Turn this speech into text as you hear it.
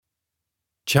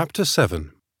Chapter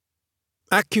 7.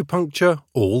 Acupuncture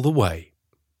All the Way.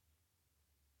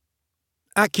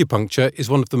 Acupuncture is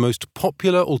one of the most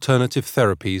popular alternative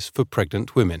therapies for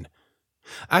pregnant women.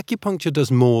 Acupuncture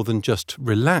does more than just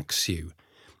relax you.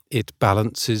 It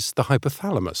balances the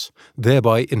hypothalamus,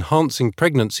 thereby enhancing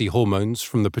pregnancy hormones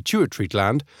from the pituitary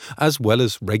gland, as well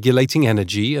as regulating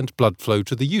energy and blood flow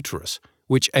to the uterus,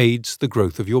 which aids the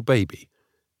growth of your baby.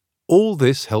 All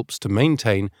this helps to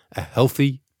maintain a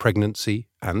healthy pregnancy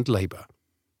and labour.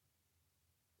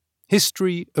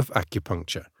 History of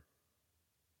acupuncture.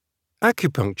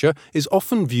 Acupuncture is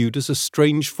often viewed as a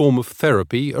strange form of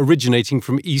therapy originating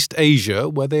from East Asia,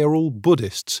 where they are all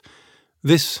Buddhists.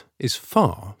 This is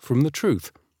far from the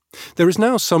truth. There is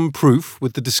now some proof,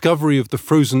 with the discovery of the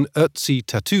frozen Ötzi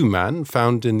tattoo man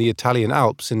found in the Italian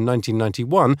Alps in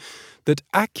 1991, that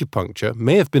acupuncture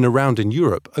may have been around in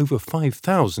Europe over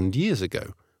 5,000 years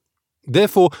ago.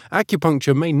 Therefore,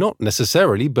 acupuncture may not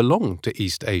necessarily belong to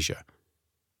East Asia.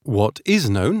 What is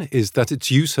known is that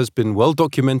its use has been well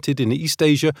documented in East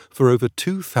Asia for over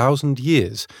 2,000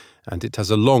 years, and it has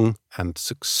a long and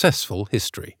successful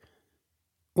history.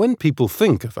 When people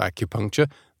think of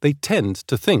acupuncture, they tend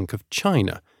to think of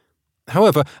China.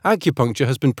 However, acupuncture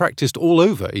has been practiced all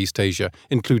over East Asia,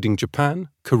 including Japan,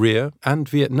 Korea, and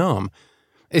Vietnam.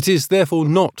 It is therefore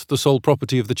not the sole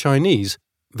property of the Chinese,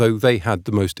 though they had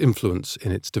the most influence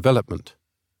in its development.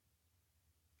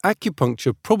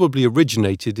 Acupuncture probably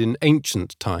originated in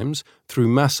ancient times through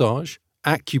massage,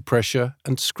 acupressure,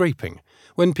 and scraping,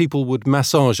 when people would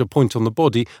massage a point on the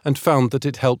body and found that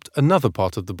it helped another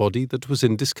part of the body that was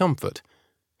in discomfort.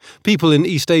 People in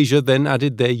East Asia then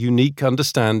added their unique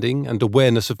understanding and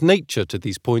awareness of nature to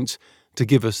these points to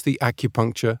give us the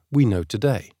acupuncture we know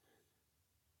today.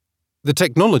 The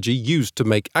technology used to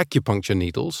make acupuncture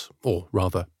needles, or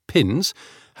rather pins,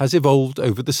 has evolved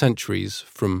over the centuries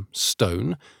from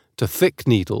stone to thick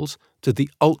needles to the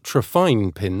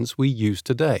ultra-fine pins we use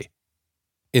today.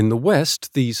 In the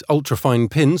West, these ultra-fine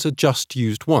pins are just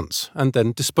used once and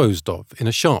then disposed of in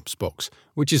a sharps box,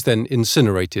 which is then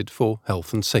incinerated for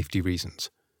health and safety reasons.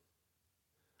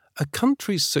 A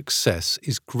country's success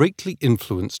is greatly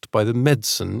influenced by the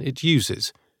medicine it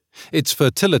uses. Its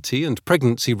fertility and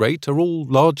pregnancy rate are all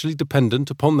largely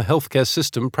dependent upon the healthcare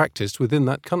system practiced within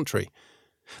that country.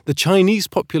 The Chinese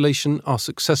population are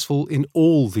successful in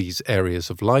all these areas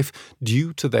of life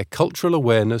due to their cultural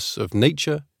awareness of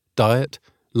nature, diet,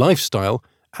 lifestyle,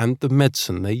 and the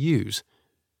medicine they use.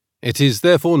 It is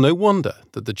therefore no wonder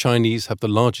that the Chinese have the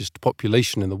largest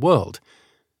population in the world.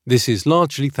 This is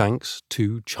largely thanks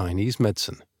to Chinese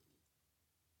medicine.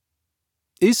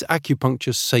 Is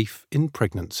acupuncture safe in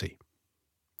pregnancy?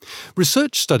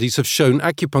 Research studies have shown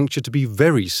acupuncture to be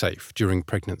very safe during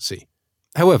pregnancy.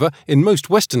 However, in most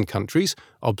Western countries,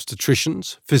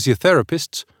 obstetricians,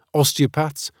 physiotherapists,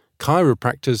 osteopaths,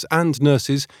 chiropractors and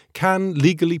nurses can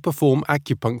legally perform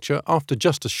acupuncture after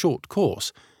just a short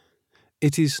course.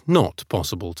 It is not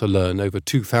possible to learn over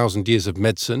 2,000 years of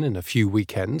medicine in a few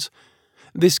weekends.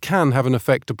 This can have an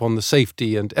effect upon the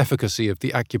safety and efficacy of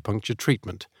the acupuncture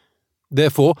treatment.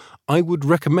 Therefore, I would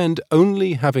recommend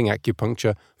only having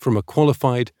acupuncture from a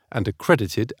qualified and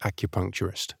accredited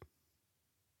acupuncturist.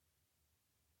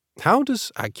 How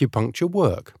does acupuncture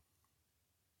work?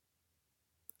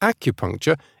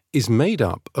 Acupuncture is made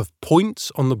up of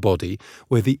points on the body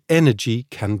where the energy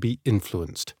can be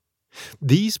influenced.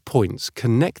 These points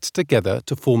connect together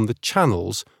to form the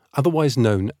channels, otherwise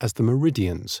known as the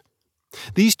meridians.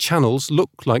 These channels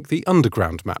look like the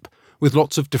underground map, with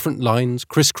lots of different lines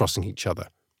crisscrossing each other.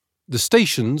 The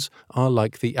stations are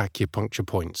like the acupuncture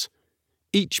points.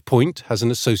 Each point has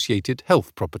an associated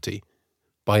health property.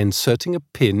 By inserting a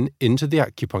pin into the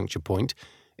acupuncture point,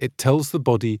 it tells the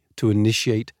body to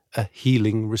initiate a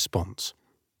healing response.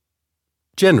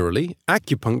 Generally,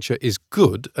 acupuncture is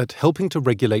good at helping to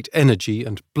regulate energy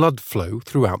and blood flow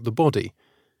throughout the body.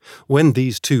 When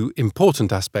these two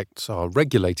important aspects are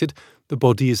regulated, the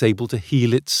body is able to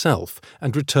heal itself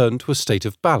and return to a state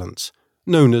of balance,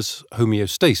 known as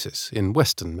homeostasis in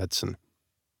Western medicine.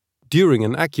 During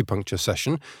an acupuncture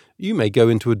session, you may go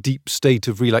into a deep state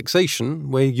of relaxation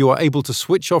where you are able to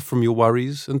switch off from your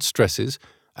worries and stresses,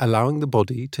 allowing the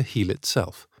body to heal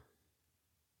itself.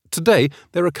 Today,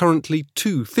 there are currently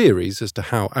two theories as to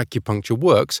how acupuncture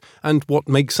works and what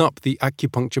makes up the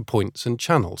acupuncture points and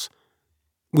channels.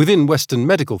 Within Western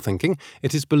medical thinking,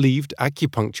 it is believed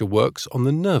acupuncture works on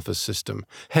the nervous system,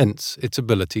 hence its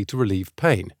ability to relieve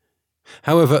pain.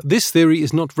 However, this theory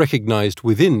is not recognized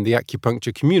within the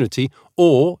acupuncture community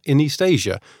or in East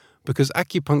Asia, because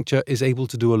acupuncture is able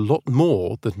to do a lot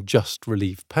more than just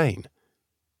relieve pain.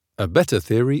 A better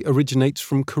theory originates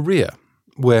from Korea,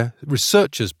 where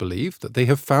researchers believe that they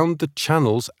have found the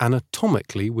channels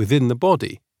anatomically within the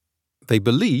body. They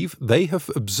believe they have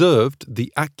observed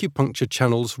the acupuncture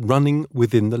channels running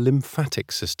within the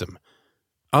lymphatic system.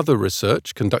 Other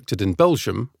research conducted in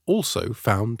Belgium also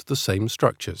found the same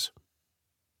structures.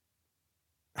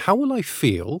 How will I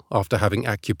feel after having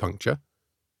acupuncture?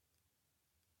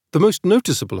 The most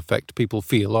noticeable effect people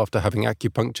feel after having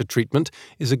acupuncture treatment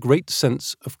is a great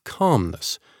sense of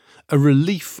calmness, a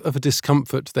relief of a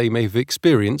discomfort they may have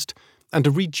experienced, and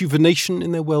a rejuvenation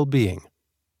in their well-being.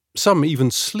 Some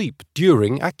even sleep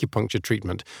during acupuncture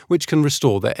treatment, which can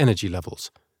restore their energy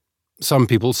levels. Some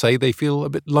people say they feel a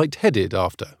bit lightheaded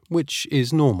after, which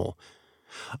is normal.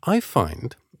 I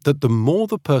find that the more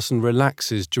the person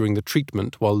relaxes during the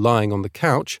treatment while lying on the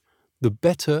couch, the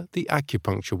better the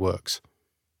acupuncture works.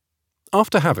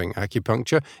 After having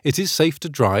acupuncture, it is safe to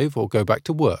drive or go back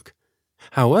to work.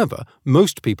 However,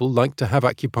 most people like to have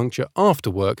acupuncture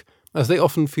after work, as they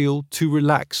often feel too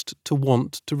relaxed to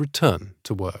want to return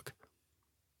to work.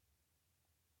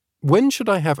 When should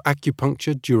I have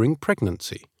acupuncture during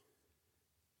pregnancy?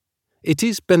 It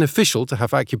is beneficial to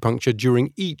have acupuncture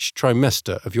during each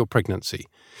trimester of your pregnancy.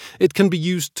 It can be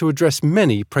used to address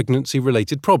many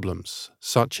pregnancy-related problems,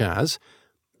 such as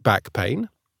back pain,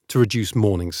 to reduce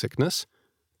morning sickness,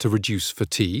 to reduce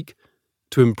fatigue,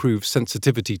 to improve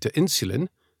sensitivity to insulin,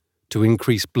 to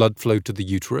increase blood flow to the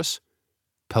uterus,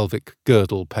 pelvic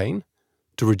girdle pain,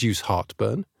 to reduce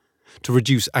heartburn, to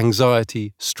reduce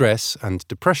anxiety, stress, and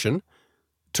depression,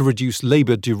 to reduce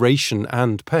labor duration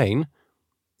and pain,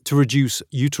 to reduce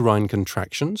uterine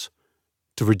contractions,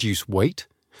 to reduce weight,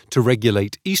 to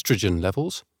regulate estrogen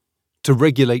levels, to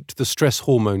regulate the stress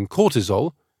hormone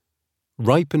cortisol,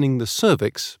 ripening the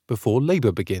cervix before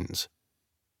labor begins.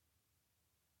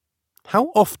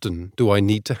 How often do I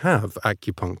need to have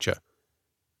acupuncture?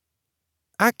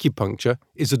 Acupuncture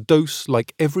is a dose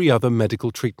like every other medical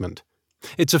treatment.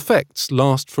 Its effects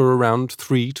last for around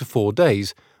 3 to 4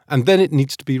 days, and then it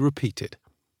needs to be repeated.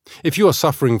 If you are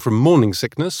suffering from morning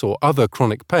sickness or other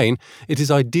chronic pain, it is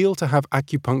ideal to have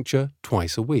acupuncture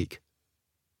twice a week.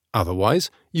 Otherwise,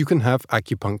 you can have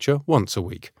acupuncture once a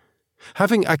week.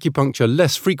 Having acupuncture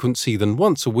less frequency than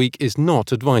once a week is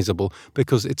not advisable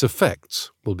because its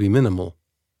effects will be minimal.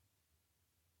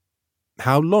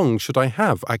 How long should I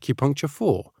have acupuncture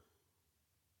for?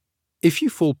 If you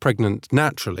fall pregnant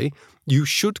naturally, you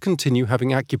should continue having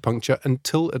acupuncture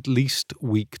until at least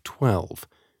week 12.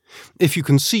 If you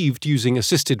conceived using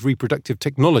assisted reproductive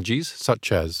technologies,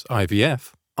 such as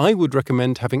IVF, I would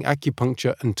recommend having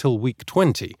acupuncture until week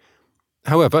 20.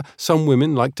 However, some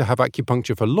women like to have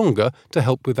acupuncture for longer to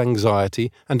help with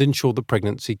anxiety and ensure the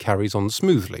pregnancy carries on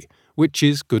smoothly, which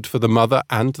is good for the mother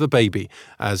and the baby,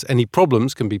 as any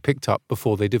problems can be picked up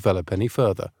before they develop any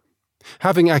further.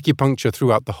 Having acupuncture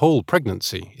throughout the whole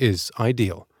pregnancy is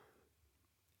ideal.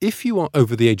 If you are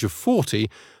over the age of 40,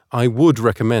 I would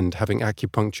recommend having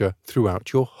acupuncture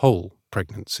throughout your whole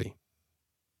pregnancy.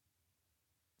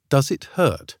 Does it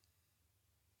hurt?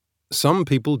 Some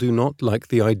people do not like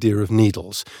the idea of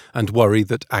needles and worry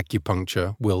that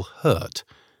acupuncture will hurt.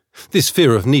 This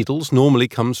fear of needles normally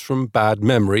comes from bad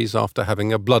memories after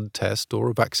having a blood test or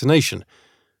a vaccination.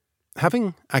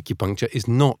 Having acupuncture is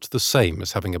not the same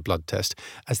as having a blood test,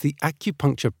 as the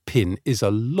acupuncture pin is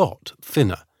a lot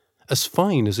thinner, as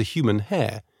fine as a human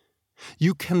hair.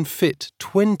 You can fit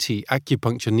 20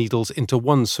 acupuncture needles into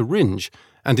one syringe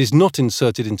and is not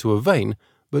inserted into a vein,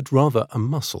 but rather a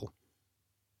muscle.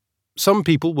 Some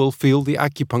people will feel the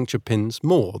acupuncture pins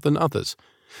more than others.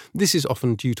 This is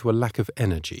often due to a lack of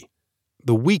energy.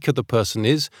 The weaker the person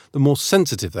is, the more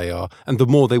sensitive they are, and the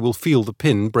more they will feel the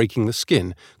pin breaking the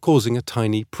skin, causing a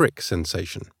tiny prick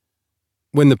sensation.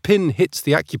 When the pin hits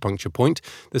the acupuncture point,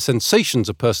 the sensations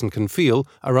a person can feel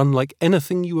are unlike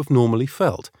anything you have normally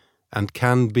felt, and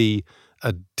can be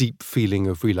a deep feeling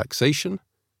of relaxation,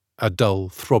 a dull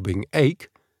throbbing ache,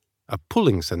 a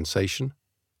pulling sensation,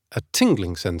 a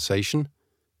tingling sensation,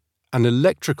 an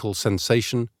electrical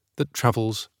sensation that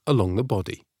travels along the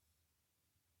body.